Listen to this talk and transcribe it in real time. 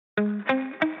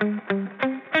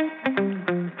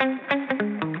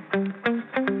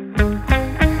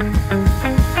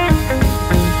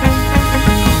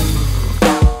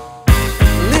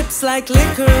like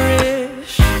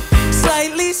licorice,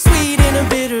 slightly sweet in a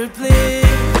bitter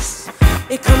bliss.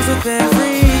 It comes with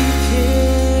every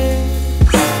kiss.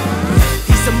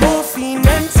 He's a morphine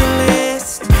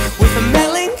mentalist with a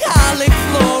melancholic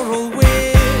floral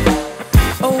wit.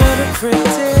 Oh, what a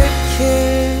cryptic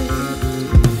kid.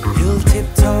 He'll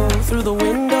tiptoe through the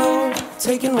window,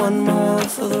 taking one more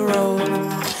for the road.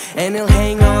 And he'll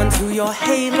hang on to your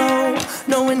halo,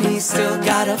 knowing he's still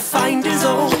gotta find his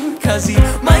own. Cause he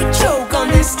might choke on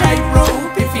this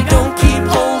tightrope if he don't keep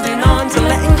holding on to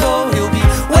letting go. He'll be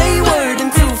wayward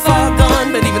and too far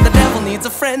gone, but even the devil needs a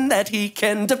friend that he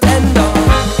can depend on.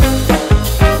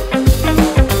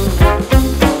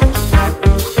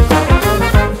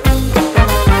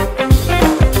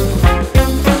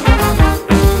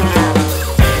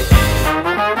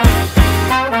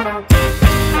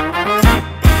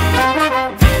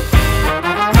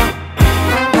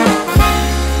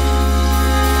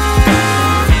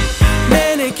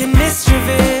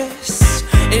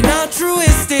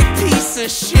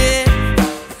 Shit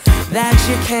that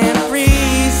you can't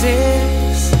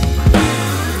resist.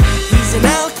 He's an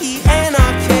alky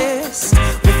anarchist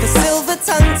with a silver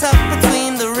tongue tucked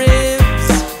between the ribs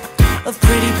of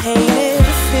pretty painted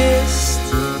fist.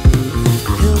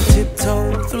 He'll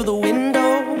tiptoe through the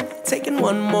window, taking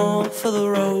one more for the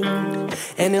road.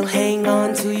 And he'll hang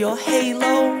on to your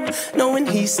halo, knowing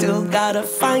he's still gotta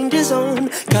find his own.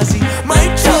 Cause he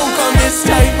might choke on this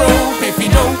tightrope if he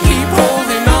don't keep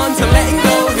holding on to letting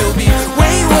go. He'll be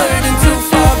wayward and too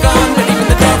far gone, but even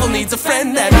the devil needs a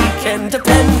friend that he can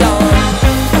depend on.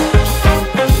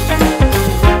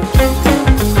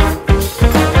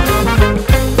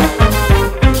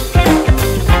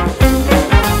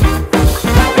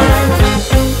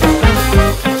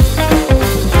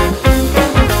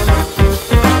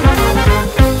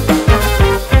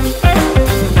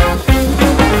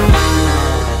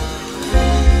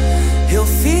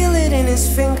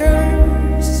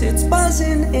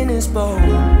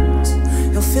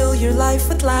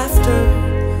 With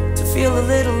laughter, to feel a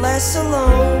little less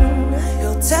alone.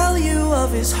 He'll tell you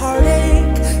of his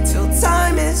heartache till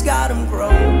time has got him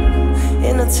grown.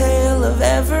 In a tale of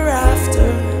ever after,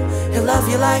 he'll love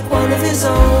you like one of his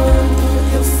own.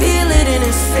 He'll feel it in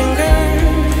his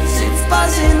fingers, it's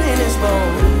buzzing in his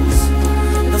bones.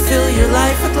 He'll fill your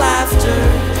life with laughter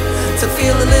to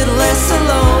feel a little less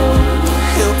alone.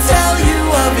 He'll tell you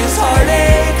of his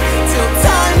heartache